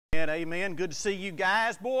Amen. Good to see you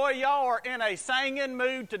guys. Boy, y'all are in a singing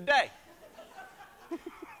mood today.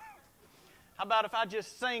 How about if I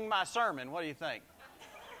just sing my sermon? What do you think?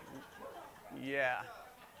 Yeah.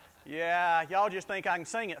 Y'all just think I can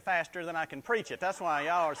sing it faster than I can preach it. That's why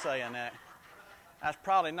y'all are saying that. That's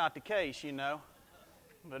probably not the case, you know.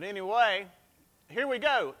 But anyway, here we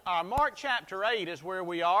go. Mark chapter 8 is where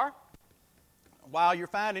we are. While you're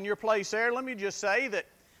finding your place there, let me just say that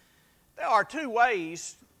there are two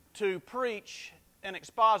ways to preach an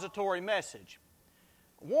expository message.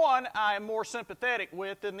 One I am more sympathetic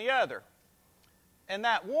with than the other. And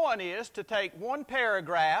that one is to take one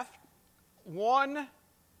paragraph, one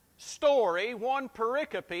story, one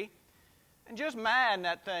pericope, and just mine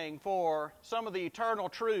that thing for some of the eternal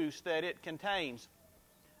truths that it contains.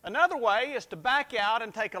 Another way is to back out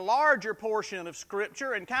and take a larger portion of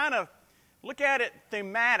Scripture and kind of look at it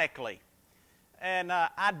thematically. And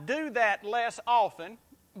I do that less often,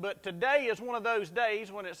 but today is one of those days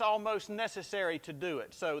when it's almost necessary to do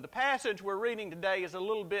it. So the passage we're reading today is a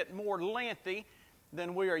little bit more lengthy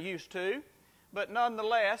than we are used to, but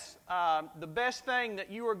nonetheless, the best thing that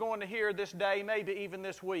you are going to hear this day, maybe even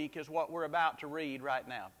this week, is what we're about to read right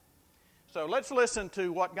now. So let's listen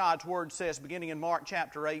to what God's Word says, beginning in Mark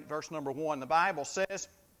chapter 8, verse number 1. The Bible says,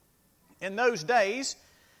 "In those days,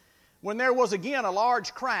 when there was again a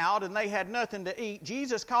large crowd and they had nothing to eat,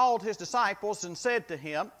 Jesus called His disciples and said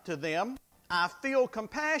to them, I feel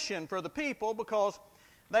compassion for the people because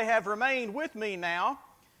they have remained with me now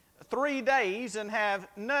 3 days and have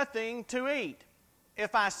nothing to eat.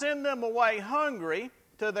 If I send them away hungry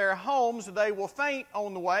to their homes, they will faint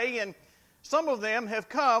on the way, and some of them have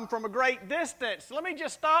come from a great distance." Let me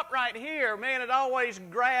just stop right here. Man, it always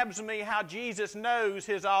grabs me how Jesus knows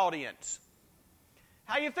His audience.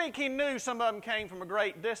 How you think He knew some of them came from a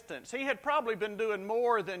great distance? He had probably been doing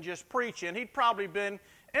more than just preaching. He'd probably been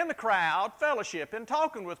in the crowd, fellowshipping,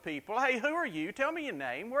 talking with people. Hey, who are you? Tell me your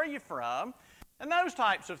name. Where are you from? And those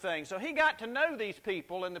types of things. So He got to know these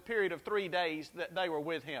people in the period of 3 days that they were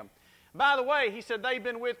with Him. By the way, He said, they've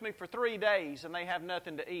been with me for 3 days and they have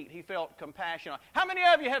nothing to eat. He felt compassion. How many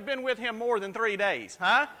of you have been with Him more than 3 days?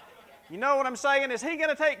 Huh? You know what I'm saying? Is He going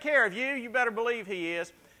to take care of you? You better believe He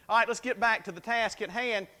is. All right, let's get back to the task at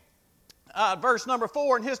hand. Verse number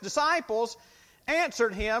 4, "And His disciples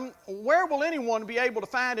answered Him, Where will anyone be able to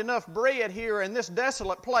find enough bread here in this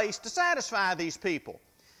desolate place to satisfy these people?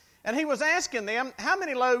 And He was asking them, How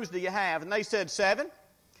many loaves do you have? And they said, 7.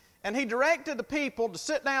 And He directed the people to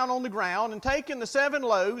sit down on the ground, and taking the 7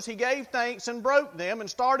 loaves, He gave thanks and broke them, and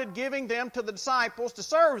started giving them to the disciples to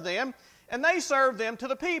serve them, and they served them to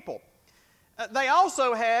the people. They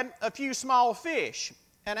also had a few small fish.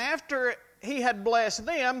 And after He had blessed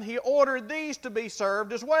them, He ordered these to be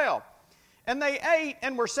served as well. And they ate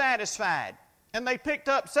and were satisfied. And they picked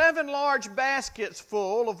up 7 large baskets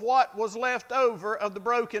full of what was left over of the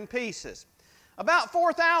broken pieces. About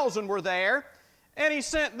 4,000 were there, and He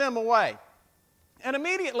sent them away. And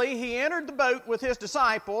immediately He entered the boat with His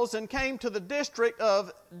disciples and came to the district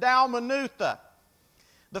of Dalmanutha.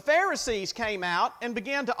 The Pharisees came out and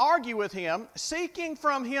began to argue with Him, seeking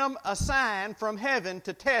from Him a sign from heaven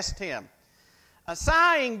to test Him.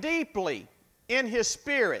 Sighing deeply in His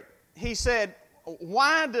spirit, He said,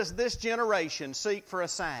 Why does this generation seek for a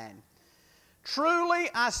sign? Truly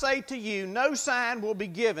I say to you, no sign will be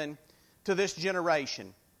given to this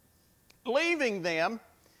generation. Leaving them,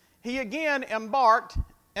 He again embarked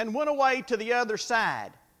and went away to the other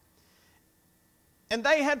side. And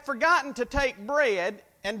they had forgotten to take bread,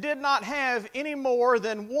 and did not have any more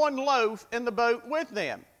than 1 loaf in the boat with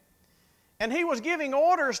them. And He was giving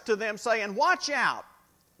orders to them, saying, Watch out,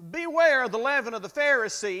 beware the leaven of the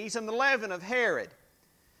Pharisees and the leaven of Herod.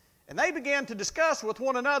 And they began to discuss with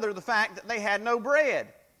one another the fact that they had no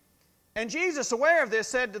bread. And Jesus, aware of this,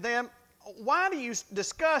 said to them, Why do you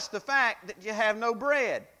discuss the fact that you have no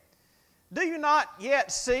bread? Do you not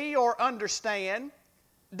yet see or understand?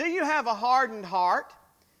 Do you have a hardened heart?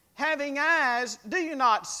 Having eyes, do you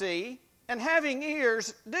not see? And having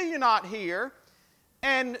ears, do you not hear?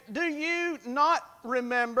 And do you not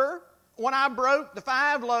remember when I broke the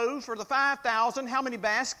 5 loaves for the 5,000, how many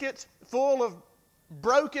baskets full of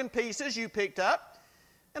broken pieces you picked up?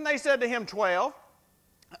 And they said to Him, 12.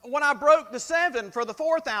 When I broke the 7 for the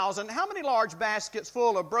 4,000, how many large baskets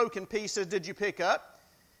full of broken pieces did you pick up?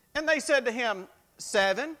 And they said to Him,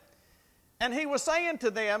 7. And He was saying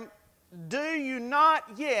to them, Do you not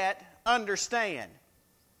yet understand?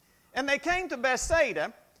 And they came to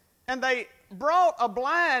Bethsaida, and they brought a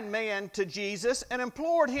blind man to Jesus and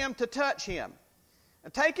implored Him to touch him.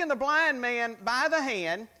 And taking the blind man by the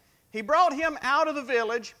hand, He brought him out of the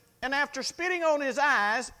village And after spitting on his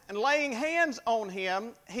eyes and laying hands on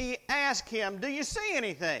him, he asked him, "Do you see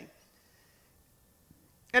anything?"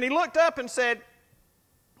 And he looked up and said,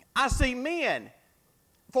 "I see men,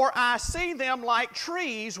 for I see them like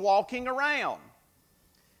trees walking around."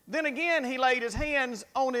 Then again he laid his hands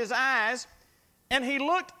on his eyes, and he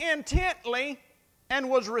looked intently and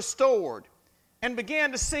was restored, and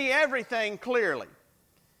began to see everything clearly.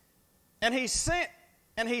 And he sent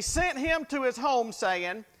him to his home,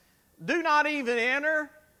 saying, "Do not even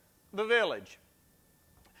enter the village."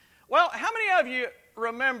 Well, how many of you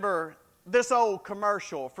remember this old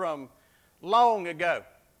commercial from long ago?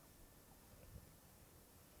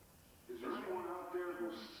 Is there anyone out there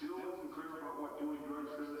who still isn't clear about what doing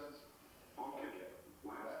drugs is? Okay,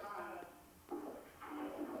 last time.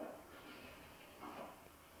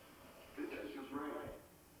 This is your brain.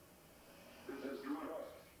 This is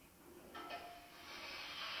drugs.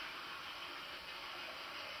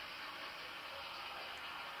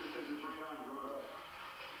 This is your brain on drugs.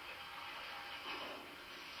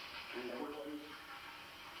 Any questions?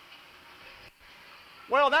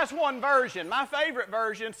 Well, that's one version. My favorite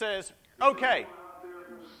version says, "Okay,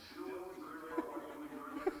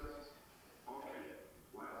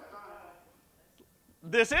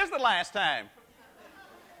 this is the last time."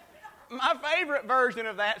 My favorite version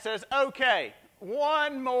of that says, "Okay,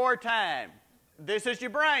 one more time. This is your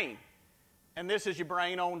brain, and this is your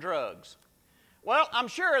brain on drugs." Well, I'm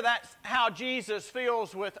sure that's how Jesus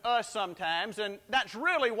feels with us sometimes, and that's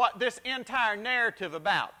really what this entire narrative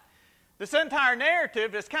about. This entire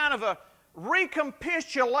narrative is kind of a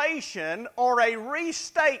recapitulation or a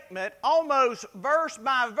restatement, almost verse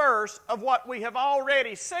by verse, of what we have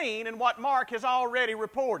already seen and what Mark has already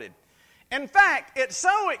reported. In fact, it's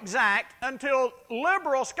so exact until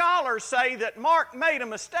liberal scholars say that Mark made a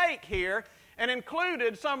mistake here and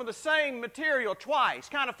included some of the same material twice.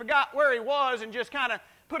 Kind of forgot where he was and just kind of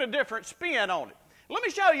put a different spin on it. Let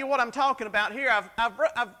me show you what I'm talking about here.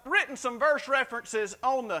 I've written some verse references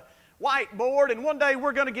on the whiteboard, and one day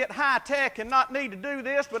we're going to get high tech and not need to do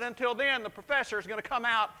this, but until then the professor is going to come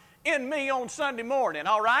out in me on Sunday morning,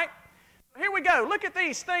 all right? Here we go. Look at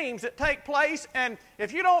these themes that take place, and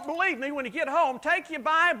if you don't believe me, when you get home, take your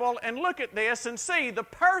Bible and look at this and see the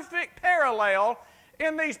perfect parallel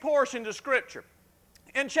in these portions of Scripture.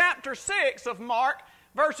 In chapter 6 of Mark,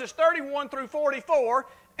 verses 31 through 44,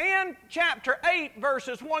 and chapter 8,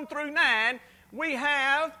 verses 1 through 9, we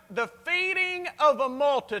have the feeding of a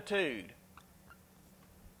multitude.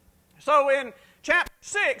 So in chapter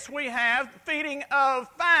 6, we have the feeding of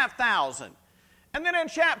 5,000. And then in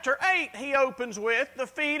chapter 8, he opens with the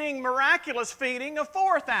miraculous feeding of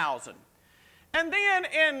 4,000. And then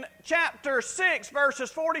in chapter 6, verses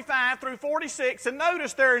 45 through 46, and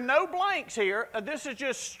notice there are no blanks here. This is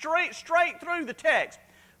just straight through the text.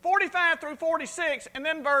 45 through 46, and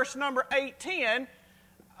then verse number 18,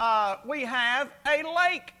 we have a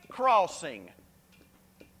lake crossing.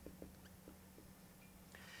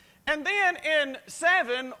 And then in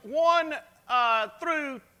 7, 1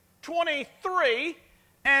 through 23,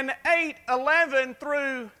 and 8, 11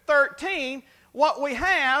 through 13, what we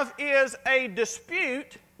have is a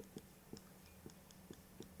dispute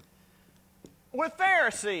with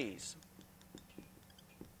Pharisees.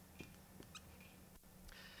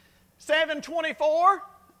 7:24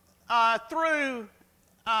 through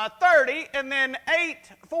 30, and then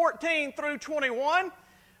 8:14 through 21,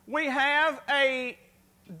 we have a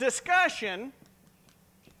discussion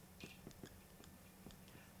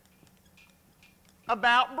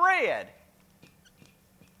about bread.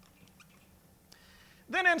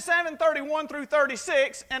 Then in 7:31 through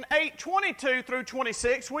 36 and 8:22 through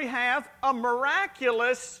 26, we have a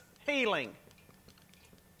miraculous healing.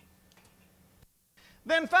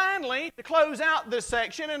 Then finally, to close out this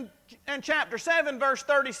section, in chapter 7, verse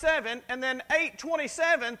 37, and then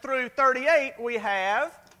 8:27 through 38, we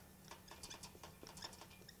have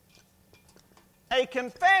a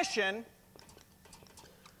confession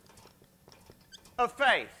of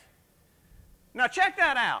faith. Now check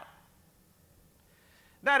that out.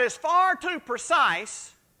 That is far too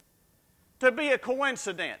precise to be a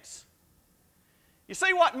coincidence. You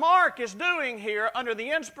see what Mark is doing here under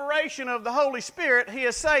the inspiration of the Holy Spirit? He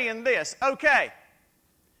is saying this, okay,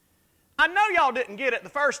 I know y'all didn't get it the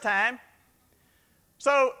first time,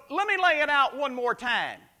 so let me lay it out one more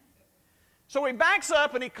time. So he backs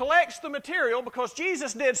up and he collects the material because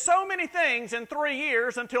Jesus did so many things in 3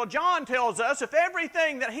 years until John tells us if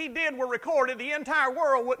everything that he did were recorded, the entire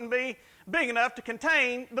world wouldn't be big enough to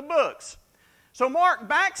contain the books. So Mark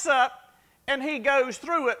backs up and he goes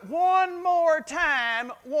through it one more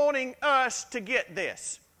time wanting us to get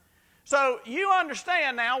this. So you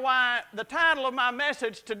understand now why the title of my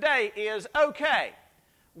message today is Okay,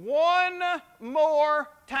 One More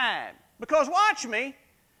Time. Because watch me,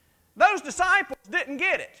 those disciples didn't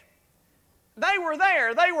get it. They were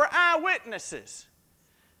there. They were eyewitnesses.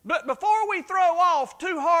 But before we throw off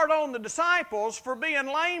too hard on the disciples for being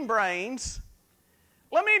lame brains,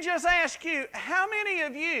 let me just ask you, how many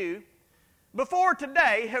of you before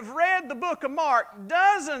today have read the book of Mark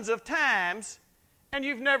dozens of times and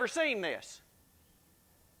you've never seen this?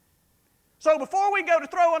 So before we go to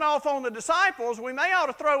throwing off on the disciples, we may ought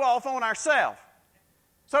to throw off on ourselves.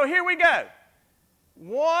 So here we go.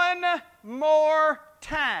 One more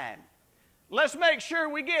time. Let's make sure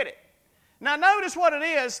we get it. Now notice what it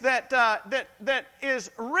is that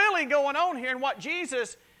is really going on here, and what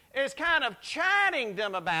Jesus is kind of chiding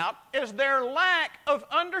them about is their lack of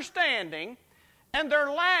understanding and their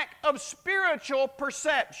lack of spiritual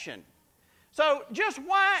perception. So just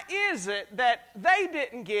why is it that they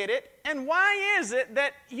didn't get it, and why is it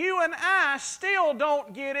that you and I still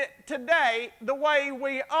don't get it today the way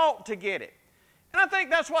we ought to get it? And I think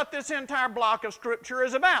that's what this entire block of Scripture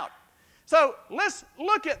is about. So let's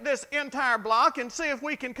look at this entire block and see if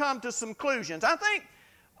we can come to some conclusions. I think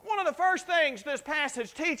one of the first things this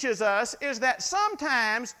passage teaches us is that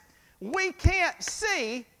sometimes we can't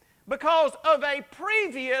see because of a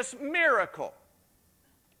previous miracle.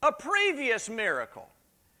 A previous miracle.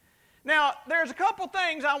 Now, there's a couple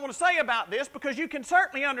things I want to say about this, because you can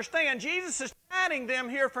certainly understand Jesus is chiding them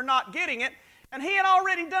here for not getting it, and he had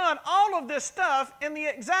already done all of this stuff in the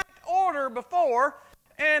exact order before,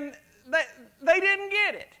 and they didn't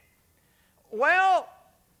get it. Well,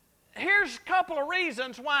 here's a couple of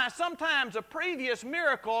reasons why sometimes a previous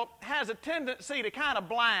miracle has a tendency to kind of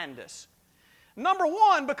blind us. Number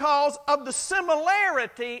one, because of the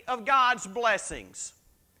similarity of God's blessings.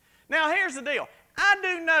 Now, here's the deal. I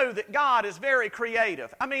do know that God is very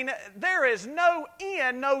creative. I mean, there is no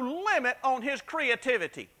end, no limit on His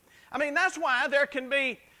creativity. I mean, that's why there can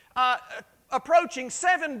be approaching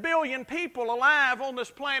 7 billion people alive on this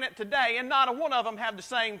planet today, and not a one of them have the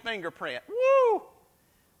same fingerprint. Woo!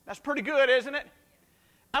 That's pretty good, isn't it?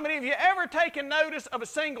 I mean, have you ever taken notice of a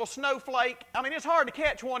single snowflake? I mean, it's hard to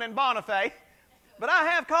catch one in Bonifay, but I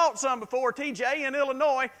have caught some before, TJ, in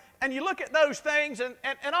Illinois, and you look at those things,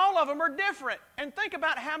 and all of them are different. And think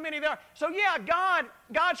about how many there are. So yeah,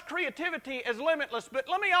 God's creativity is limitless, but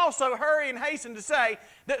let me also hurry and hasten to say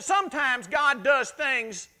that sometimes God does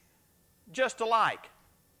things just alike.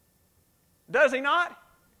 Does He not?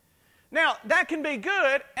 Now, that can be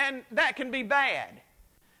good and that can be bad.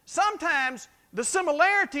 Sometimes the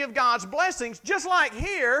similarity of God's blessings, just like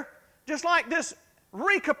here, just like this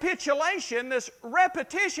recapitulation, this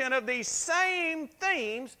repetition of these same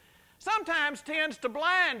themes, sometimes tends to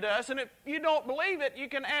blind us. And if you don't believe it, you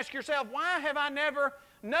can ask yourself, why have I never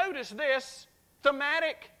noticed this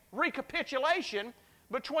thematic recapitulation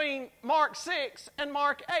between Mark 6 and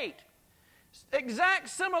Mark 8? Exact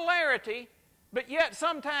similarity, but yet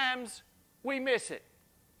sometimes we miss it.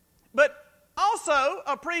 But also,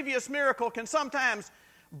 a previous miracle can sometimes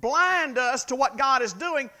blind us to what God is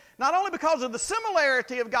doing, not only because of the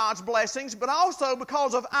similarity of God's blessings, but also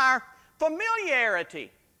because of our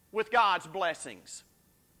familiarity with God's blessings.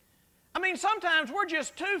 I mean, sometimes we're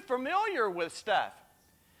just too familiar with stuff.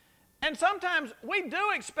 And sometimes we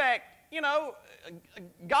do expect,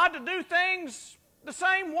 God to do things the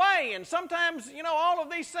same way. And sometimes, all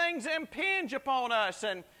of these things impinge upon us.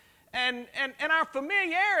 And our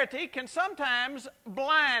familiarity can sometimes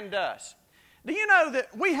blind us. Do you know that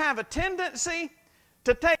we have a tendency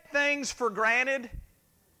to take things for granted?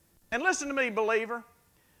 And listen to me, believer.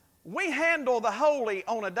 We handle the holy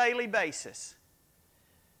on a daily basis.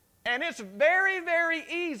 And it's very, very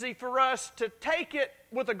easy for us to take it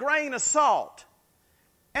with a grain of salt.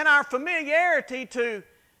 And our familiarity to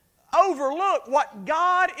overlook what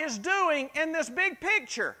God is doing in this big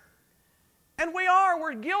picture. And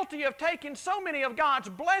we're guilty of taking so many of God's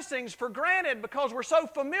blessings for granted because we're so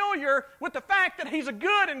familiar with the fact that He's a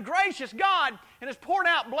good and gracious God and has poured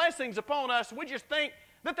out blessings upon us. We just think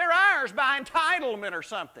that they're ours by entitlement or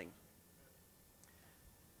something.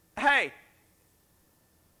 Hey,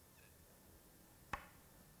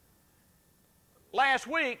 last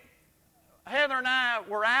week, Heather and I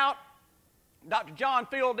were out. Dr. John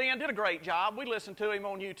filled in, did a great job. We listened to him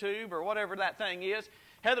on YouTube or whatever that thing is.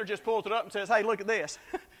 Heather just pulls it up and says, hey, look at this.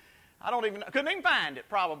 Couldn't even find it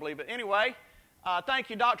probably, but anyway,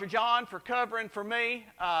 thank you, Dr. John, for covering for me.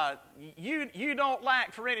 You don't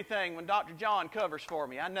lack for anything when Dr. John covers for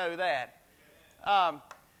me. I know that.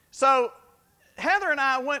 So Heather and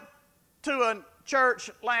I went to a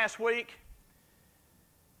church last week,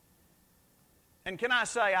 And can I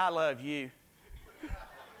say I love you?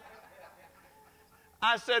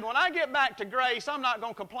 I said, when I get back to Grace, I'm not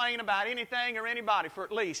going to complain about anything or anybody for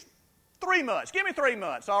at least 3 months. Give me 3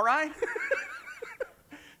 months, all right?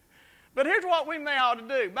 But here's what we may ought to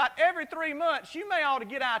do. About every 3 months, you may ought to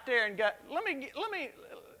get out there and go,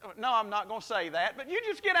 no, I'm not going to say that, but you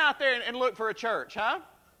just get out there and look for a church, huh?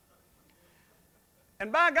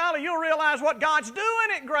 And by golly, you'll realize what God's doing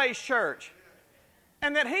at Grace Church.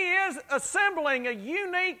 And that He is assembling a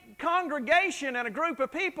unique congregation and a group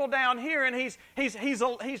of people down here, and He's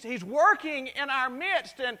working in our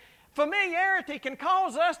midst. And familiarity can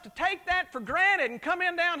cause us to take that for granted and come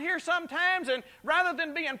in down here sometimes, and rather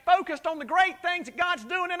than being focused on the great things that God's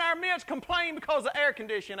doing in our midst, complain because the air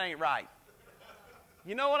conditioning ain't right.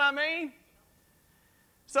 You know what I mean?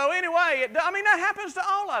 So anyway, that happens to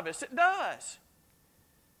all of us. It does.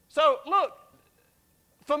 So look,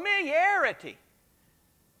 familiarity.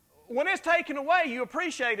 When it's taken away, you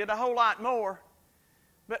appreciate it a whole lot more.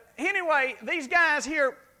 But anyway, these guys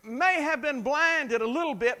here may have been blinded a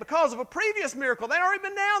little bit because of a previous miracle. They'd already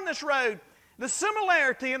been down this road. The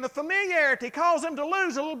similarity and the familiarity caused them to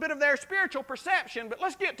lose a little bit of their spiritual perception. But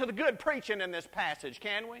let's get to the good preaching in this passage,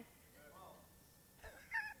 can we?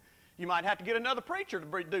 You might have to get another preacher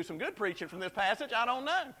to do some good preaching from this passage. I don't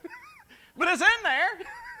know. But it's in there.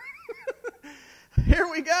 Here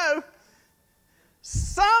we go.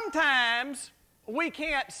 Sometimes we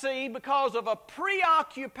can't see because of a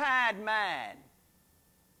preoccupied mind.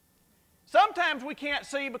 Sometimes we can't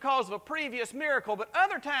see because of a previous miracle, but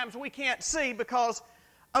other times we can't see because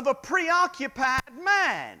of a preoccupied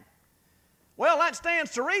mind. Well, that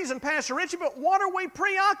stands to reason, Pastor Richie, but what are we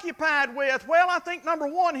preoccupied with? Well, I think number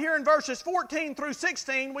one, here in verses 14 through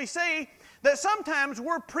 16, we see that sometimes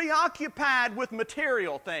we're preoccupied with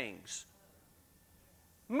material things.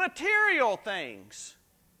 Material things.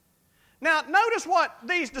 Now, notice what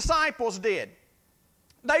these disciples did.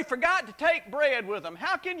 They forgot to take bread with them.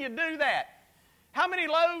 How can you do that? How many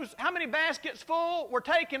loaves, how many baskets full were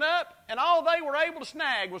taken up, and all they were able to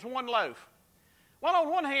snag was one loaf? Well, on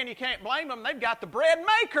one hand, you can't blame them. They've got the bread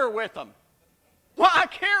maker with them. Why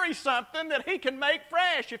carry something that he can make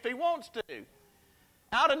fresh if he wants to?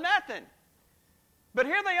 Out of nothing. But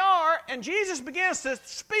here they are, and Jesus begins to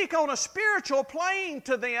speak on a spiritual plane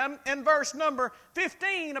to them in verse number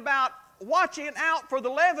 15 about watching out for the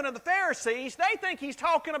leaven of the Pharisees. They think He's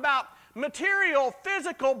talking about material,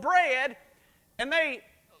 physical bread, and they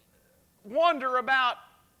wonder about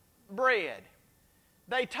bread.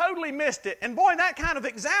 They totally missed it. And boy, that kind of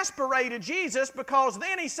exasperated Jesus, because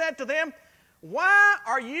then He said to them, "Why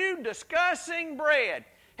are you discussing bread?"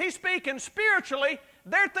 He's speaking spiritually.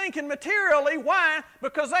 They're thinking materially. Why?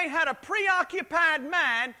 Because they had a preoccupied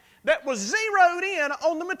mind that was zeroed in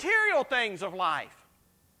on the material things of life.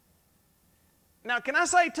 Now, can I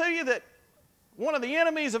say to you that one of the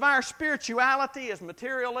enemies of our spirituality is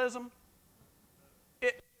materialism?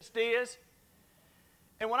 It just is.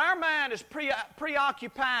 And when our mind is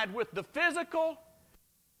preoccupied with the physical,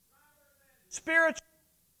 spiritual,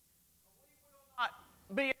 we will not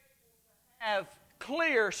be able to have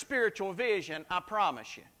clear spiritual vision, I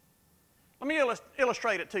promise you. Let me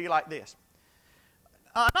illustrate it to you like this.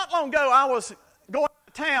 Not long ago, I was going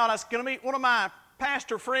to town. I was going to meet one of my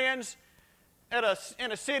pastor friends in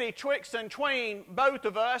a city twixt and tween, both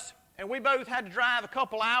of us, and we both had to drive a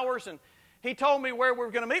couple hours, and he told me where we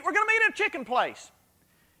were going to meet. We're going to meet at a chicken place.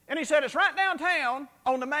 And he said, it's right downtown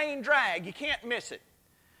on the main drag. You can't miss it.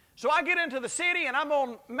 So I get into the city, and I'm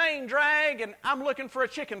on main drag, and I'm looking for a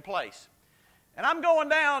chicken place. And I'm going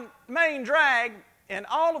down main drag, and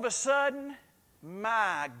all of a sudden,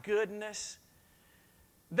 my goodness,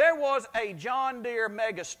 there was a John Deere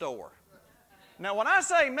megastore. Now, when I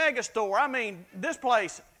say megastore, I mean this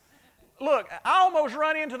place. Look, I almost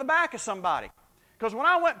run into the back of somebody. Because when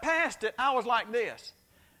I went past it, I was like this.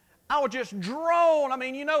 I was just drawn. I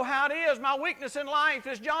mean, you know how it is. My weakness in life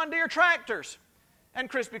is John Deere tractors and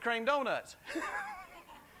Krispy Kreme donuts.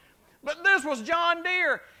 But this was John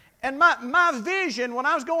Deere. And my vision, when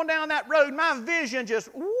I was going down that road, my vision just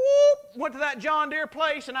went to that John Deere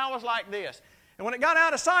place, and I was like this. And when it got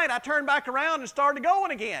out of sight, I turned back around and started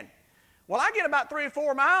going again. Well, I get about 3 or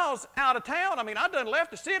 4 miles out of town. I mean, I done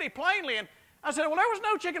left the city plainly, and I said, well, there was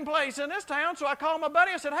no chicken place in this town. So I called my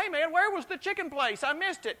buddy. I said, hey, man, where was the chicken place? I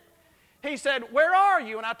missed it. He said, where are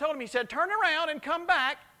you? And I told him, he said, turn around and come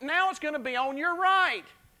back. Now it's going to be on your right.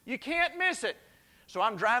 You can't miss it. So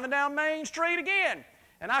I'm driving down Main Street again.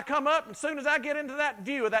 And I come up, and as soon as I get into that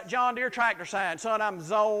view of that John Deere tractor sign, son, I'm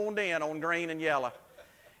zoned in on green and yellow.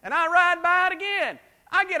 And I ride by it again.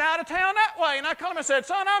 I get out of town that way, and I called him and said,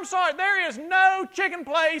 son, I'm sorry, there is no chicken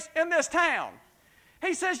place in this town.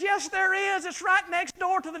 He says, yes, there is. It's right next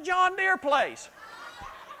door to the John Deere place.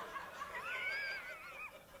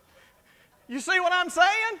 You see what I'm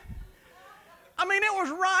saying? I mean, it was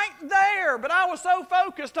right there, but I was so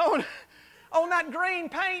focused on that green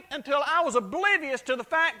paint until I was oblivious to the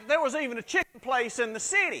fact that there was even a chicken place in the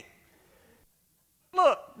city.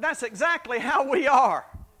 Look, that's exactly how we are.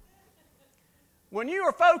 When you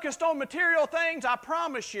are focused on material things, I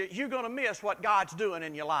promise you, you're going to miss what God's doing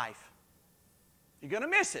in your life. You're going to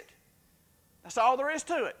miss it. That's all there is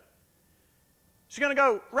to it. It's going to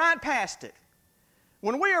go right past it.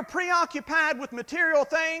 When we are preoccupied with material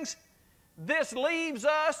things, this leaves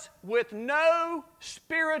us with no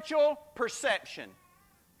spiritual perception.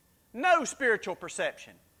 No spiritual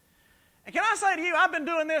perception. And can I say to you, I've been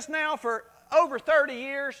doing this now for over 30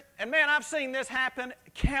 years, and man, I've seen this happen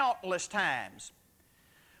countless times.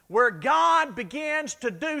 Where God begins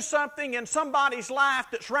to do something in somebody's life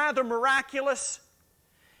that's rather miraculous.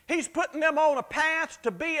 He's putting them on a path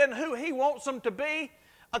to being who He wants them to be,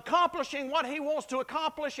 accomplishing what He wants to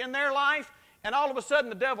accomplish in their life, and all of a sudden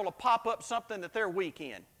the devil will pop up something that they're weak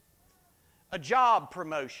in. A job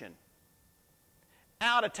promotion,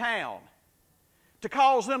 out of town, to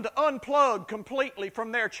cause them to unplug completely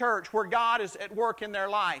from their church where God is at work in their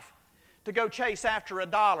life, to go chase after a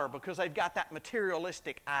dollar because they've got that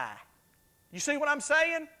materialistic eye. You see what I'm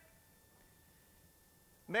saying?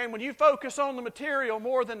 Man, when you focus on the material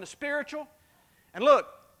more than the spiritual, and look,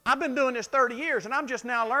 I've been doing this 30 years and I'm just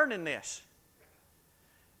now learning this.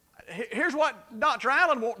 Here's what Dr.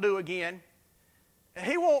 Allen won't do again.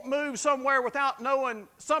 He won't move somewhere without knowing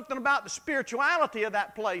something about the spirituality of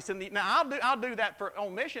that place. Now, I'll do that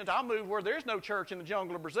on missions. I'll move where there's no church in the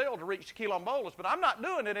jungle of Brazil to reach quilombolas, but I'm not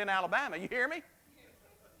doing it in Alabama. You hear me? If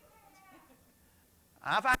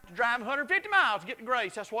I have to drive 150 miles to get to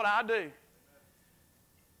grace, that's what I do.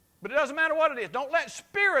 But it doesn't matter what it is. Don't let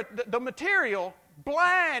the material,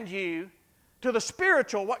 blind you to the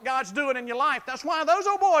spiritual, what God's doing in your life. That's why those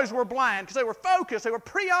old boys were blind, because they were focused, they were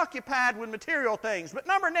preoccupied with material things. But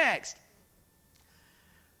number next,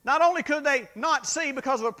 not only could they not see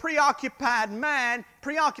because of a preoccupied mind,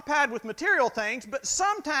 preoccupied with material things, but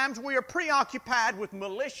sometimes we are preoccupied with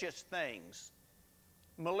malicious things.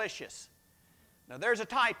 Malicious. Now there's a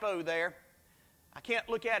typo there. I can't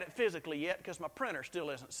look at it physically yet because my printer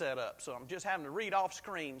still isn't set up, so I'm just having to read off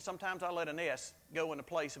screen. Sometimes I let an S go in the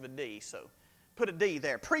place of a D, so put a D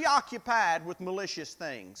there. Preoccupied with malicious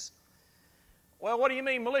things. Well, what do you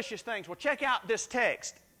mean malicious things? Well, check out this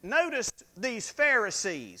text. Notice these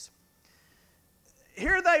Pharisees.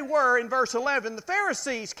 Here they were in verse 11. The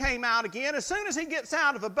Pharisees came out again. As soon as he gets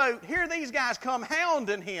out of a boat, here these guys come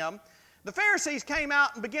hounding him. The Pharisees came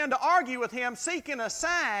out and began to argue with him, seeking a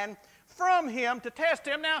sign from him to test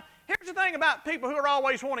him. Now, here's the thing about people who are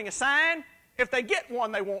always wanting a sign. If they get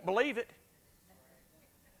one, they won't believe it.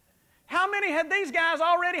 How many had these guys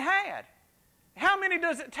already had? How many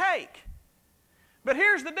does it take? But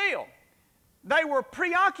here's the deal. They were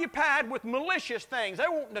preoccupied with malicious things. They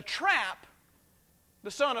were wanting to trap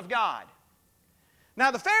the Son of God.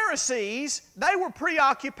 Now the Pharisees, they were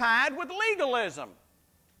preoccupied with legalism.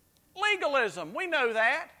 Legalism, we know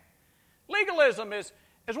that. Legalism is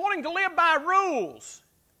wanting to live by rules.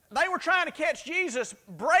 They were trying to catch Jesus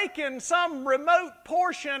breaking some remote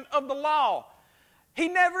portion of the law. He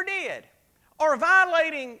never did. Or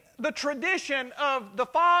violating the tradition of the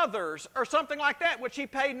fathers or something like that, which he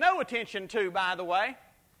paid no attention to, by the way.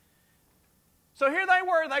 So here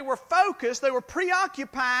they were focused, they were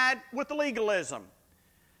preoccupied with legalism.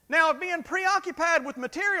 Now, if being preoccupied with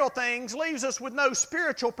material things leaves us with no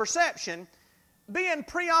spiritual perception, being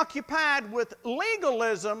preoccupied with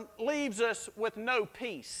legalism leaves us with no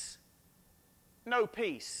peace. No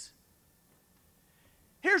peace.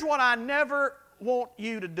 Here's what I never want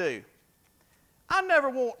you to do. I never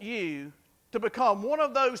want you to become one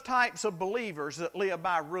of those types of believers that live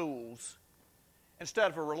by rules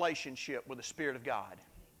instead of a relationship with the Spirit of God.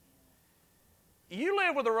 You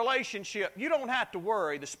live with a relationship, you don't have to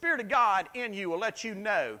worry. The Spirit of God in you will let you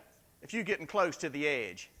know if you're getting close to the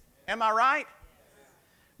edge. Am I right?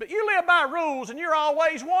 But you live by rules and you're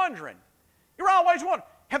always wondering. You're always wondering,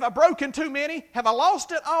 have I broken too many? Have I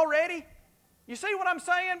lost it already? You see what I'm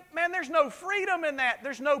saying? Man, there's no freedom in that.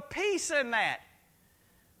 There's no peace in that.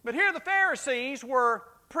 But here the Pharisees were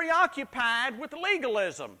preoccupied with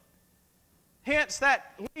legalism. Hence,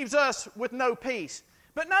 that leaves us with no peace.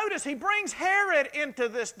 But notice, he brings Herod into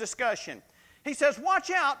this discussion. He says,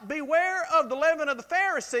 watch out, beware of the leaven of the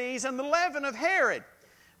Pharisees and the leaven of Herod.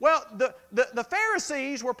 Well, the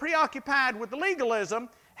Pharisees were preoccupied with legalism.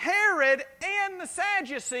 Herod and the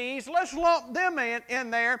Sadducees, let's lump them in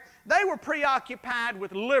there, they were preoccupied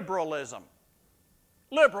with liberalism.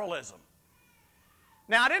 Liberalism.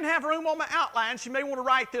 Now, I didn't have room on my outline, so you may want to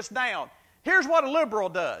write this down. Here's what a liberal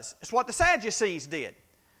does. It's what the Sadducees did.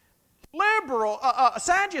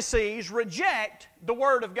 Sadducees reject the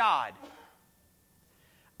Word of God.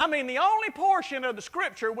 I mean, the only portion of the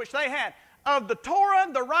Scripture which they had, of the Torah,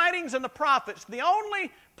 the writings, and the prophets, the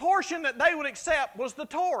only portion that they would accept was the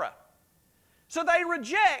Torah. So they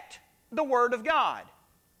reject the Word of God.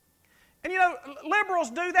 And you know, liberals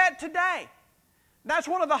do that today. That's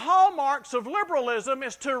one of the hallmarks of liberalism,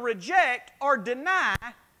 is to reject or deny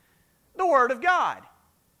the Word of God.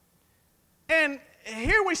 And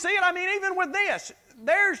here we see it, I mean, even with this.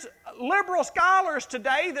 There's liberal scholars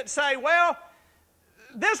today that say, well,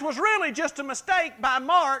 this was really just a mistake by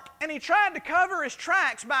Mark, and he tried to cover his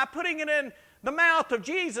tracks by putting it in the mouth of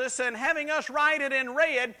Jesus and having us write it in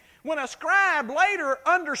red, when a scribe later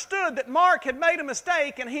understood that Mark had made a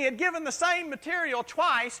mistake and he had given the same material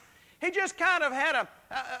twice. He just kind of had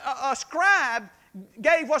a scribe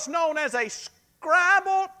gave what's known as a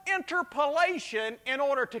scribal interpolation in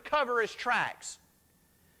order to cover his tracks.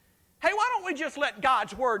 Hey, why don't we just let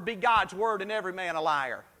God's Word be God's Word and every man a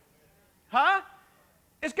liar? Huh?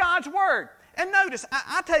 It's God's Word. And notice,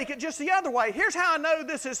 I take it just the other way. Here's how I know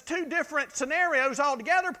this is two different scenarios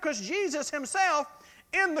altogether, because Jesus Himself,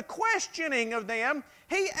 in the questioning of them,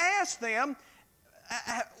 He asked them,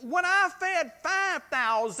 when I fed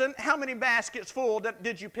 5,000, how many baskets full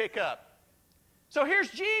did you pick up? So here's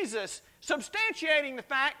Jesus substantiating the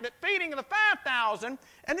fact that feeding of the 5,000,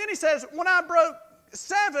 and then He says, when I broke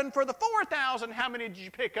 7 for the 4,000, how many did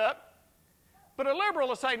you pick up? But a liberal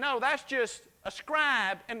will say, no, that's just a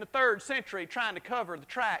scribe in the 3rd century trying to cover the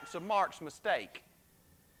tracks of Mark's mistake.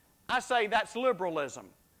 I say that's liberalism.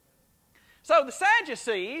 So the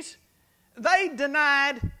Sadducees, they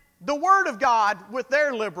denied the Word of God with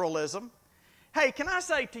their liberalism. Hey, can I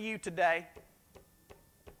say to you today,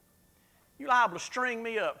 you're liable to string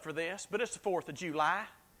me up for this, but it's the 4th of July.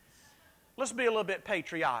 Let's be a little bit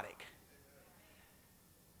patriotic.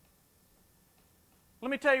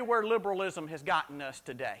 Let me tell you where liberalism has gotten us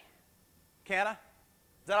today. Can I? Is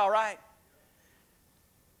that all right?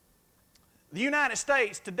 The United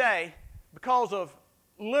States today, because of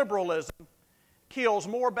liberalism, kills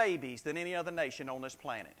more babies than any other nation on this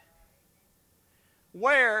planet.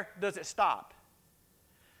 Where does it stop?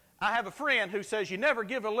 I have a friend who says you never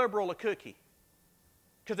give a liberal a cookie,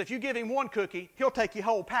 because if you give him one cookie, he'll take your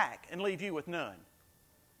whole pack and leave you with none.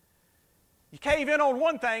 You cave in on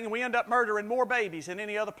one thing and we end up murdering more babies than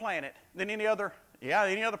any other planet, than any other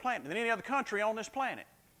country on this planet.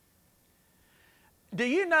 Do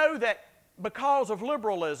you know that because of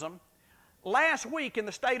liberalism, last week in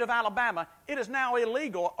the state of Alabama, it is now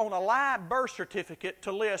illegal on a live birth certificate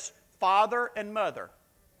to list father and mother?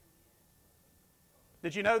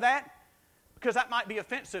 Did you know that? Because that might be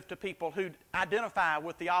offensive to people who identify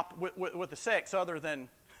with the sex other than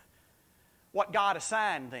what God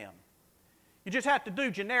assigned them. You just have to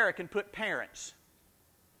do generic and put parents.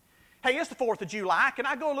 Hey, it's the 4th of July. Can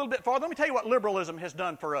I go a little bit farther? Let me tell you what liberalism has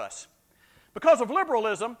done for us. Because of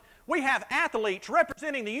liberalism, we have athletes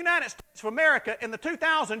representing the United States of America in the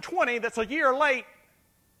 2020, that's a year late,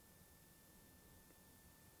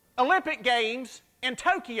 Olympic Games in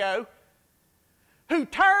Tokyo, who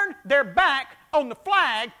turn their back on the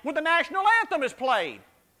flag when the national anthem is played.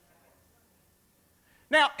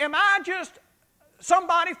 Now, am I just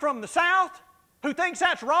somebody from the South who thinks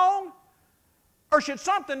that's wrong? Or should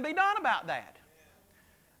something be done about that?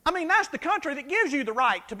 I mean, that's the country that gives you the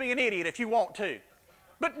right to be an idiot if you want to.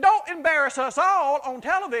 But don't embarrass us all on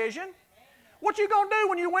television. What you going to do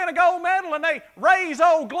when you win a gold medal and they raise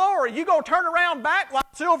Old Glory? You going to turn around back while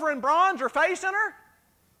silver and bronze are facing her?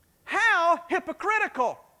 How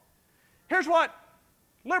hypocritical. Here's what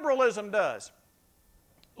liberalism does.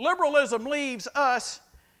 Liberalism leaves us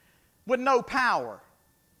with no power.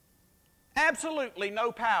 Absolutely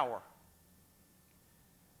no power.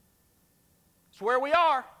 It's where we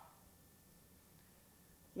are.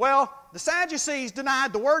 Well, the Sadducees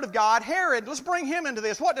denied the Word of God. Herod, let's bring him into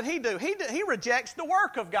this. What did he do? He rejects the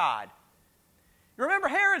work of God. You remember,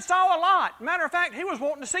 Herod saw a lot. Matter of fact, he was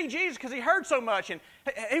wanting to see Jesus because he heard so much, and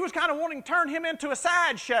he was kind of wanting to turn him into a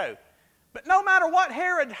sideshow. But no matter what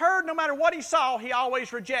Herod heard, no matter what he saw, he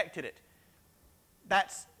always rejected it.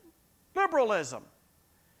 That's liberalism.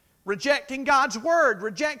 Rejecting God's Word,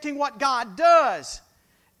 rejecting what God does.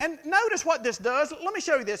 And notice what this does. Let me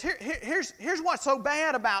show you this. Here's what's so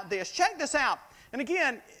bad about this. Check this out. And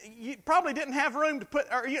again, you probably didn't have room to put,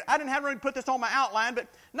 I didn't have room to put this on my outline, but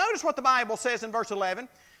notice what the Bible says in verse 11.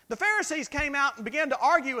 The Pharisees came out and began to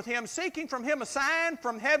argue with him, seeking from him a sign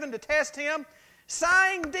from heaven to test him,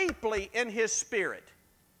 sighing deeply in his spirit.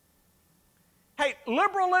 Hey,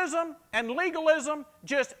 liberalism and legalism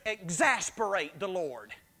just exasperate the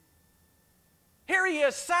Lord. Here he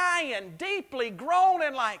is sighing, deeply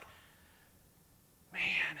groaning like,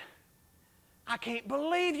 man, I can't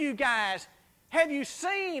believe you guys. Have you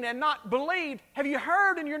seen and not believed? Have you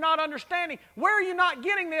heard and you're not understanding? Where are you not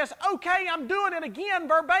getting this? Okay, I'm doing it again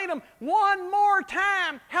verbatim one more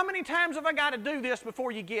time. How many times have I got to do this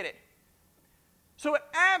before you get it? So it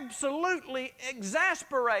absolutely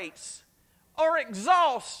exasperates or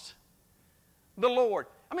exhausts the Lord.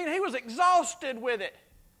 I mean, he was exhausted with it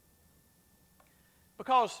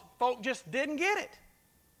because folk just didn't get it.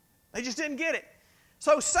 They just didn't get it.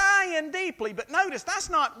 So sighing deeply, but notice that's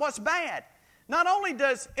not what's bad. Not only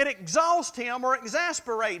does it exhaust him or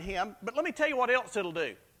exasperate him, but let me tell you what else it'll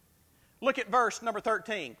do. Look at verse number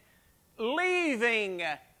 13. Leaving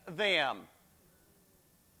them.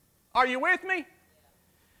 Are you with me?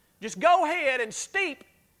 Just go ahead and steep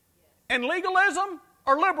in legalism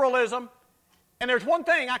or liberalism, and there's one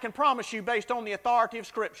thing I can promise you based on the authority of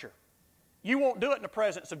Scripture. You won't do it in the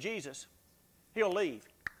presence of Jesus. He'll leave.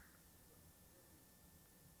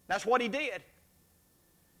 That's what he did.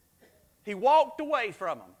 He walked away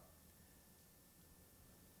from them.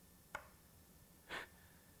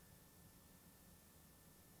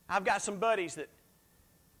 I've got some buddies that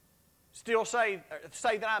still say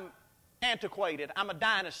that I'm antiquated. I'm a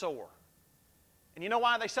dinosaur. And you know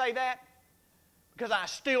why they say that? Because I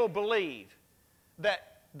still believe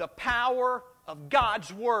that the power of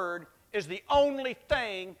God's Word is the only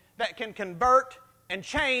thing that can convert and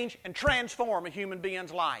change and transform a human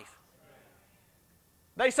being's life.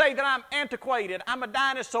 They say that I'm antiquated, I'm a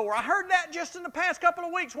dinosaur. I heard that just in the past couple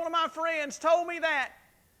of weeks. One of my friends told me that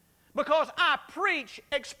because I preach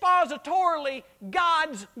expositorily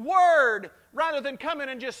God's Word rather than coming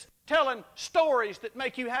and just telling stories that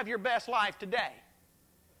make you have your best life today.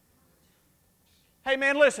 Hey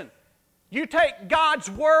man, listen. You take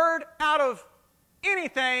God's Word out of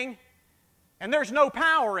anything and there's no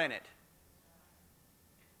power in it.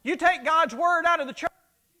 You take God's Word out of the church,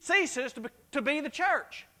 it ceases to be the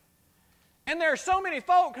church. And there are so many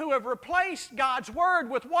folk who have replaced God's Word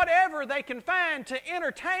with whatever they can find to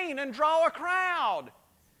entertain and draw a crowd.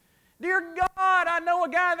 Dear God, I know a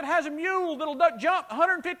guy that has a mule that'll jump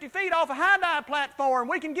 150 feet off a high dive platform.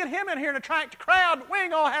 We can get him in here and attract a crowd, but we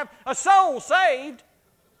ain't going to have a soul saved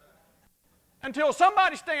until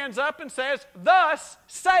somebody stands up and says, "Thus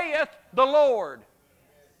saith the Lord."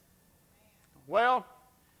 Well,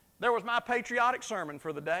 there was my patriotic sermon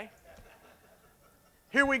for the day.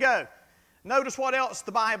 Here we go. Notice what else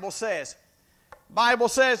the Bible says. The Bible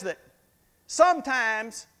says that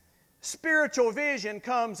sometimes spiritual vision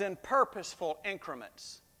comes in purposeful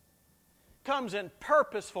increments. Comes in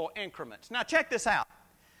purposeful increments. Now check this out.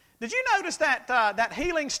 Did you notice that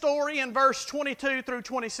healing story in verse 22 through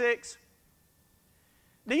 26?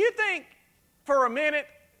 Do you think for a minute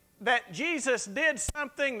that Jesus did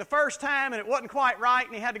something the first time and it wasn't quite right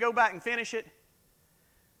and he had to go back and finish it?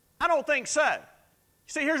 I don't think so.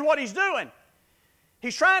 See, here's what he's doing.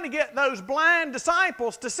 He's trying to get those blind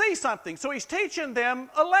disciples to see something. So he's teaching them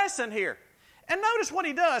a lesson here. And notice what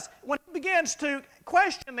he does. When he begins to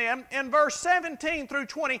question them in verse 17 through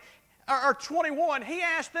 20 or 21, he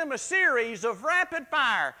asks them a series of rapid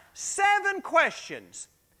fire, 7 questions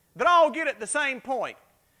that all get at the same point.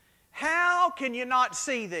 How can you not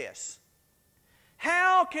see this?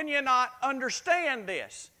 How can you not understand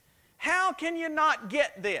this? How can you not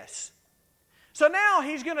get this? So now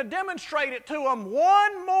he's going to demonstrate it to them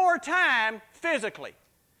one more time physically.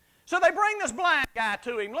 So they bring this blind guy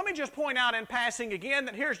to him. Let me just point out in passing again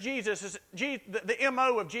that here's Jesus, the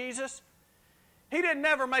M.O. of Jesus. He didn't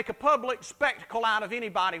never make a public spectacle out of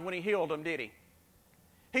anybody when he healed them, did he?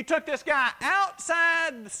 He took this guy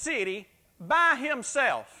outside the city by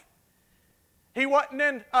himself. He wasn't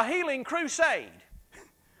in a healing crusade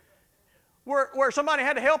where somebody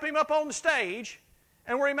had to help him up on the stage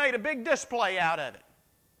and where he made a big display out of it.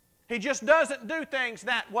 He just doesn't do things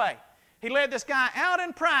that way. He led this guy out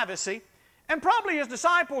in privacy, and probably his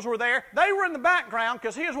disciples were there. They were in the background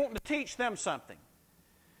because he was wanting to teach them something.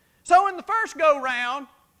 So in the first go-round,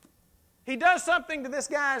 he does something to this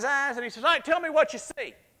guy's eyes, and he says, "All right, tell me what you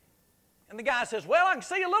see." And the guy says, "Well, I can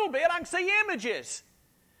see a little bit. I can see images."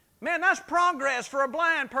 Man, that's progress for a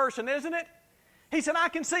blind person, isn't it? He said, "I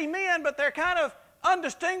can see men, but they're kind of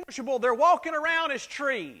undistinguishable. They're walking around as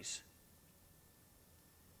trees."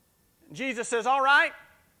 Jesus says, "All right,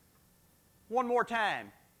 one more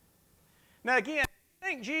time." Now again,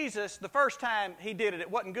 think Jesus, the first time he did it,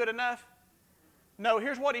 it wasn't good enough? No,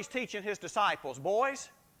 here's what he's teaching his disciples. Boys,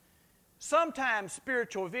 sometimes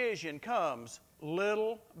spiritual vision comes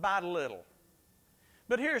little by little.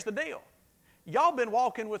 But here's the deal. Y'all been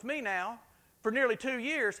walking with me now for nearly 2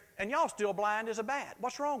 years, and y'all still blind as a bat.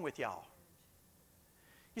 What's wrong with y'all?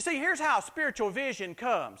 You see, here's how spiritual vision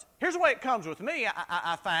comes. Here's the way it comes with me,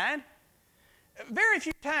 I find. Very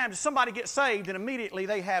few times somebody gets saved and immediately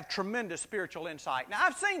they have tremendous spiritual insight. Now,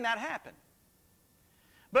 I've seen that happen.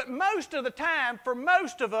 But most of the time, for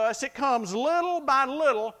most of us, it comes little by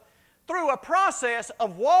little through a process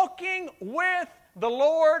of walking with the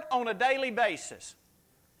Lord on a daily basis.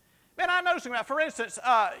 Man, I know something about, for instance,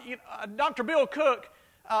 Dr. Bill Cook,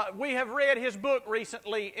 we have read his book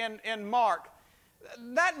recently in Mark.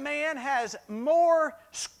 That man has more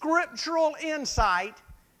scriptural insight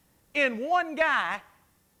in one guy,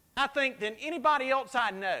 I think, than anybody else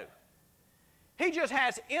I know. He just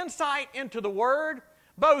has insight into the Word,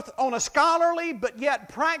 both on a scholarly but yet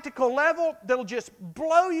practical level that'll just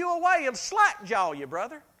blow you away. It'll slack-jaw you,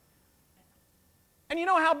 brother. And you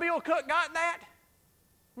know how Bill Cook got that?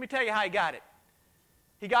 Let me tell you how he got it.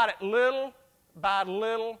 He got it little by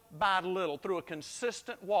little by little through a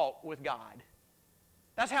consistent walk with God.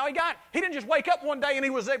 That's how he got it. He didn't just wake up one day and he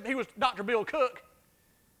was Dr. Bill Cook.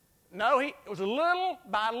 No, it was little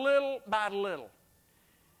by little by little.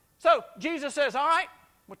 So Jesus says, all right,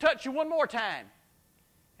 we'll touch you one more time.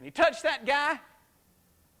 And he touched that guy,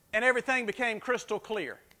 and everything became crystal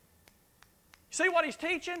clear. You see what he's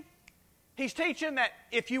teaching? He's teaching that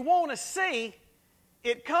if you want to see,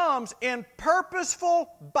 it comes in purposeful,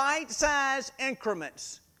 bite-sized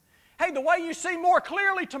increments. Hey, the way you see more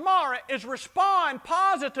clearly tomorrow is respond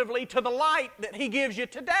positively to the light that he gives you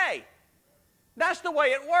today. That's the way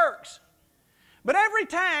it works. But every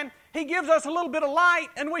time he gives us a little bit of light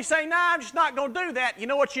and we say, nah, I'm just not going to do that, you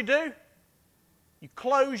know what you do? You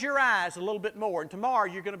close your eyes a little bit more, and tomorrow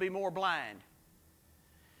you're going to be more blind.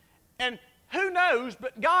 And who knows,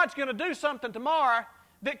 but God's going to do something tomorrow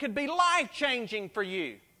that could be life-changing for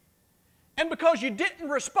you. And because you didn't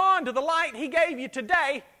respond to the light he gave you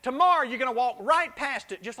today, tomorrow you're going to walk right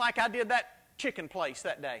past it, just like I did that chicken place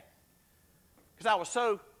that day. Because I was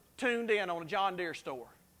so tuned in on a John Deere store.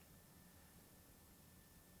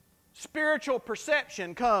 Spiritual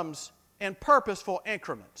perception comes in purposeful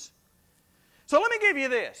increments. So let me give you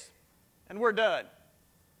this, and we're done.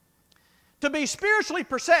 To be spiritually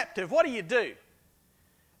perceptive, what do?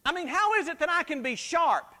 I mean, how is it that I can be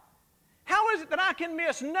sharp? How is it that I can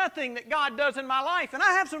miss nothing that God does in my life? And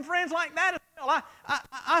I have some friends like that as well.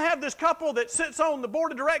 I have this couple that sits on the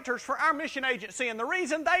board of directors for our mission agency, and the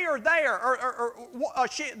reason they are there,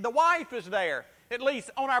 the wife is there, at least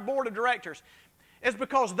on our board of directors, is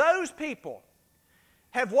because those people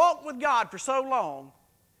have walked with God for so long,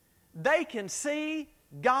 they can see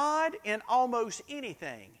God in almost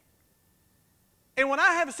anything. And when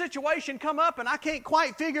I have a situation come up and I can't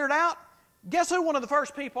quite figure it out, guess who one of the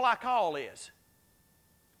first people I call is?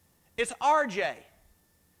 It's RJ.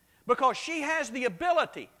 Because she has the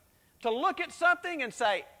ability to look at something and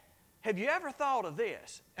say, have you ever thought of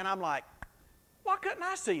this? And I'm like, why couldn't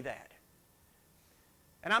I see that?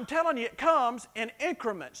 And I'm telling you, it comes in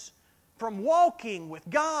increments from walking with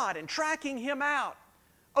God and tracking Him out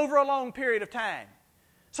over a long period of time.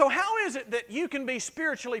 So how is it that you can be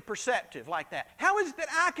spiritually perceptive like that? How is it that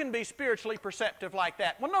I can be spiritually perceptive like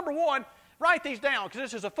that? Well, number one, write these down because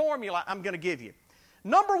this is a formula I'm going to give you.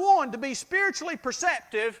 Number one, to be spiritually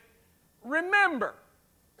perceptive, remember.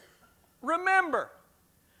 Remember.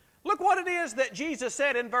 Look what it is that Jesus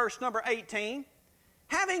said in verse number 18.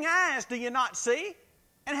 Having eyes, do you not see?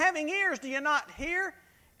 And having ears, do you not hear?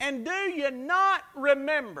 And do you not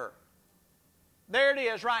remember? There it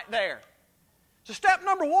is right there. So step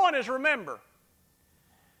number one is remember.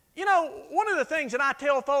 You know, one of the things that I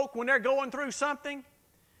tell folk when they're going through something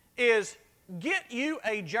is get you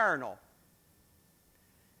a journal.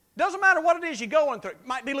 Doesn't matter what it is you're going through. It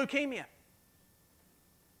might be leukemia.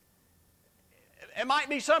 It might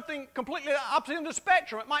be something completely opposite of the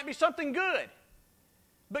spectrum. It might be something good.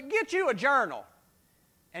 But get you a journal.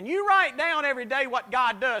 And you write down every day what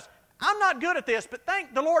God does. I'm not good at this, but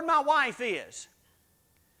thank the Lord my wife is.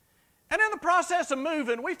 And in the process of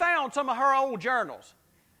moving, we found some of her old journals.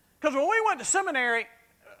 Because when we went to seminary,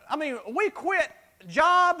 we quit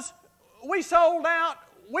jobs, we sold out,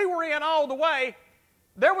 we were in all the way.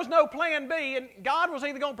 There was no plan B, and God was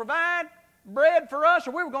either going to provide bread for us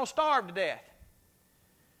or we were going to starve to death.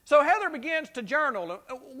 So Heather begins to journal.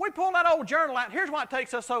 We pull that old journal out. Here's why it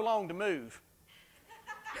takes us so long to move.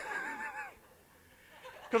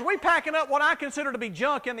 Because we packing up what I consider to be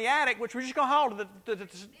junk in the attic, which we're just going to haul to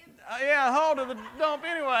haul to the dump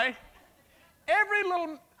anyway. Every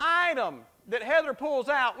little item that Heather pulls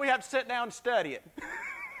out, we have to sit down and study it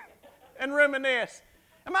and reminisce.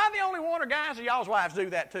 Am I the only one, or guys, or y'all's wives do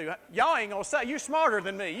that too? Y'all ain't going to say, you're smarter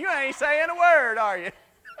than me. You ain't saying a word, are you?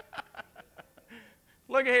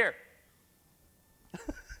 Look at here.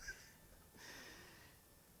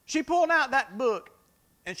 She pulled out that book,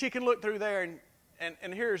 and she can look through there,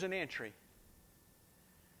 and here's an entry.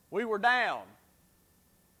 We were down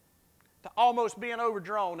to almost being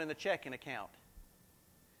overdrawn in the checking account.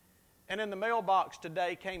 And in the mailbox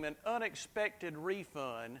today came an unexpected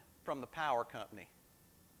refund from the power company.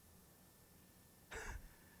 You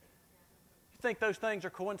think those things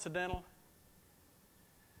are coincidental?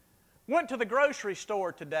 Went to the grocery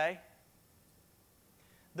store today.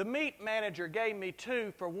 The meat manager gave me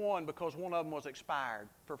 2 for 1 because one of them was expired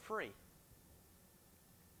for free.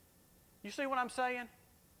 You see what I'm saying?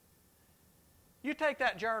 You take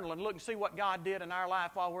that journal and look and see what God did in our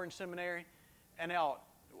life while we're in seminary, and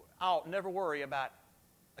I'll never worry about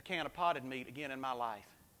a can of potted meat again in my life.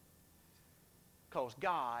 Because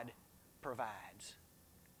God provides.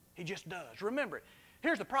 He just does. Remember it.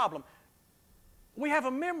 Here's the problem. We have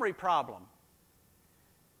a memory problem.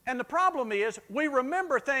 And the problem is we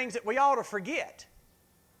remember things that we ought to forget.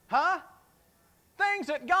 Huh? Things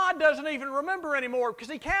that God doesn't even remember anymore because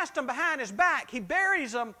He cast them behind His back. He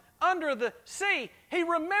buries them under the sea. He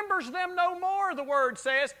remembers them no more, the Word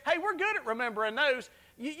says. Hey, we're good at remembering those.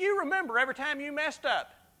 You remember every time you messed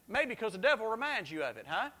up. Maybe because the devil reminds you of it,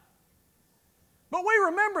 huh? But we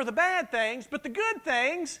remember the bad things, but the good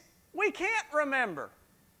things we can't remember.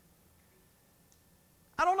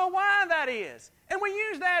 I don't know why that is. And we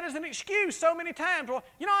use that as an excuse so many times. Well,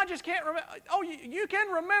 I just can't remember. Oh, you can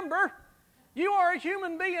remember. You are a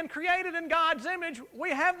human being created in God's image. We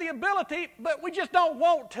have the ability, but we just don't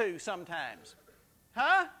want to sometimes.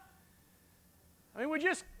 Huh? I mean, we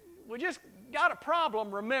just got a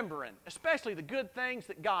problem remembering, especially the good things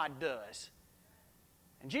that God does.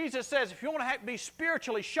 And Jesus says if you want to be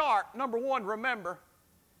spiritually sharp, number 1, remember.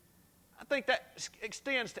 I think that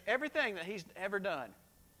extends to everything that He's ever done.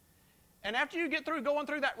 And after you get through going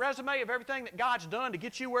through that resume of everything that God's done to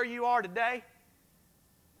get you where you are today,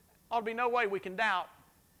 ought to be no way we can doubt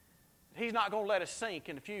that He's not going to let us sink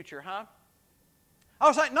in the future, huh? I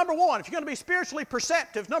was like, number 1, if you're going to be spiritually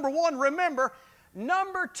perceptive, number 1, remember.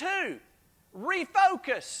 Number 2,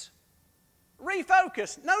 refocus.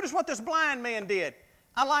 Refocus. Notice what this blind man did.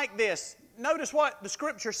 I like this. Notice what the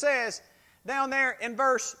Scripture says down there in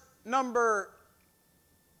verse number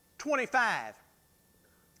 25.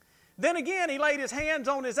 Then again he laid his hands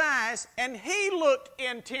on his eyes, and he looked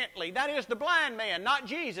intently. That is the blind man, not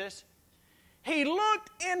Jesus. He looked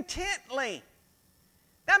intently.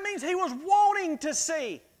 That means he was wanting to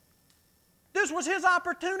see. This was his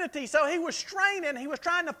opportunity, so he was straining. He was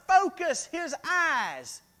trying to focus his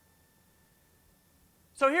eyes.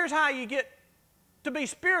 So here's how you get to be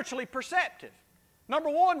spiritually perceptive. Number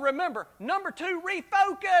 1, remember. Number 2,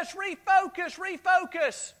 refocus, refocus,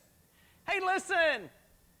 refocus. Hey, listen.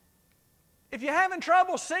 If you're having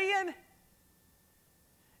trouble seeing,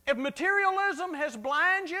 if materialism has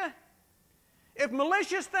blinded you, if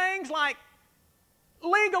malicious things like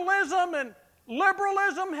legalism and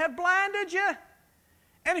liberalism have blinded you,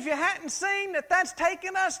 and if you hadn't seen that that's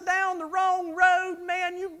taking us down the wrong road,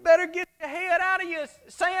 man, you better get your head out of your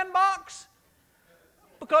sandbox.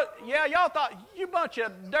 Because, y'all thought, you bunch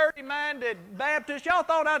of dirty-minded Baptists, y'all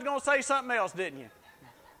thought I was going to say something else, didn't you?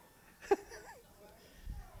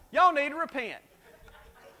 Y'all need to repent.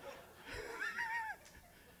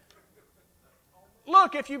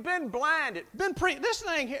 Look, if you've been blinded, this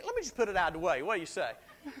thing here, let me just put it out of the way. What do you say?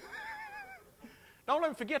 Don't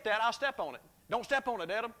let me forget that. I'll step on it. Don't step on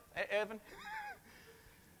it, Evan.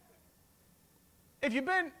 If you've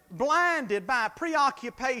been blinded by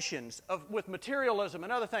preoccupations with materialism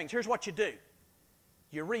and other things, here's what you do.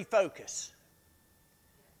 You refocus.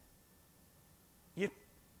 You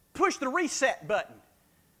push the reset button.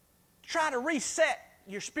 Try to reset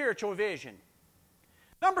your spiritual vision.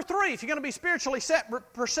 Number 3, if you're going to be spiritually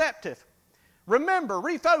perceptive, remember,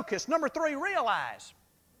 refocus. Number 3, realize.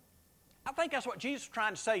 I think that's what Jesus was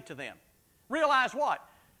trying to say to them. Realize what?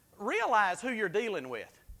 Realize who you're dealing with.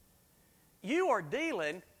 You are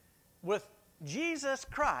dealing with Jesus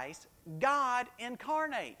Christ, God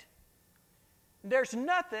incarnate. There's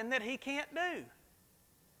nothing that He can't do.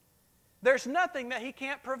 There's nothing that He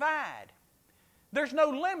can't provide. There's no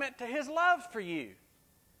limit to His love for you.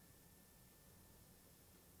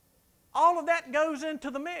 All of that goes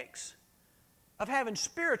into the mix of having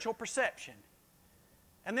spiritual perception.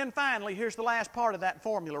 And then finally, here's the last part of that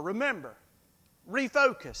formula. Remember,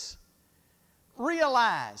 refocus,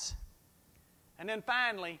 realize, and then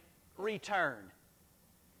finally, return.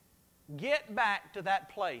 Get back to that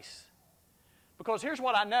place. Because here's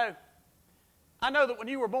what I know. I know that when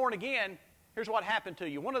you were born again, here's what happened to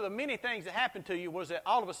you. One of the many things that happened to you was that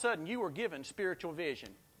all of a sudden you were given spiritual vision.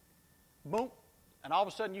 Boom. And all of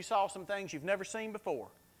a sudden you saw some things you've never seen before.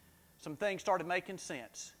 Some things started making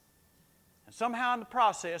sense. And somehow in the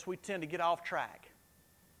process we tend to get off track.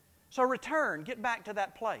 So return. Get back to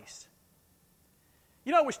that place.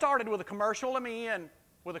 You know, we started with a commercial. Let me end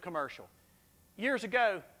with a commercial. Years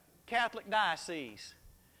ago, Catholic Diocese.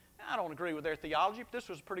 I don't agree with their theology, but this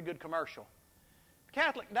was a pretty good commercial.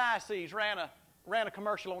 Catholic Diocese ran a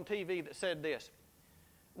commercial on TV that said this: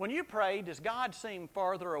 when you pray, does God seem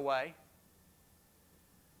farther away?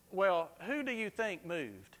 Well, who do you think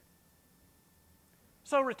moved?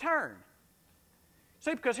 So return.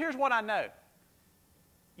 See, because here's what I know.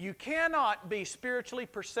 You cannot be spiritually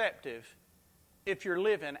perceptive if you're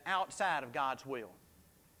living outside of God's will.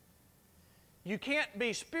 You can't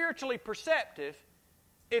be spiritually perceptive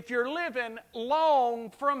if you're living long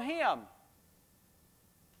from Him.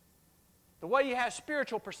 The way you have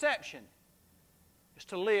spiritual perception is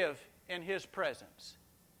to live in His presence.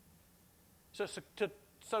 So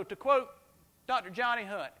to quote Dr. Johnny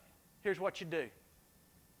Hunt, here's what you do.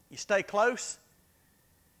 You stay close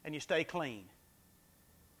and you stay clean.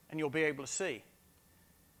 And you'll be able to see.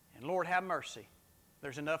 And Lord, have mercy.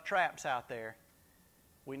 There's enough traps out there.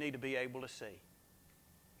 We need to be able to see.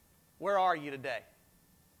 Where are you today?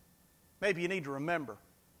 Maybe you need to remember,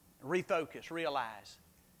 refocus, realize,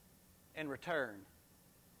 and return.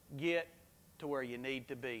 Get to where you need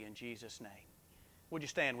to be in Jesus' name. Would you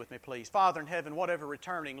stand with me, please? Father in heaven, whatever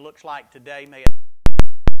returning looks like today, may it...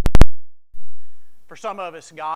 For some of us, God,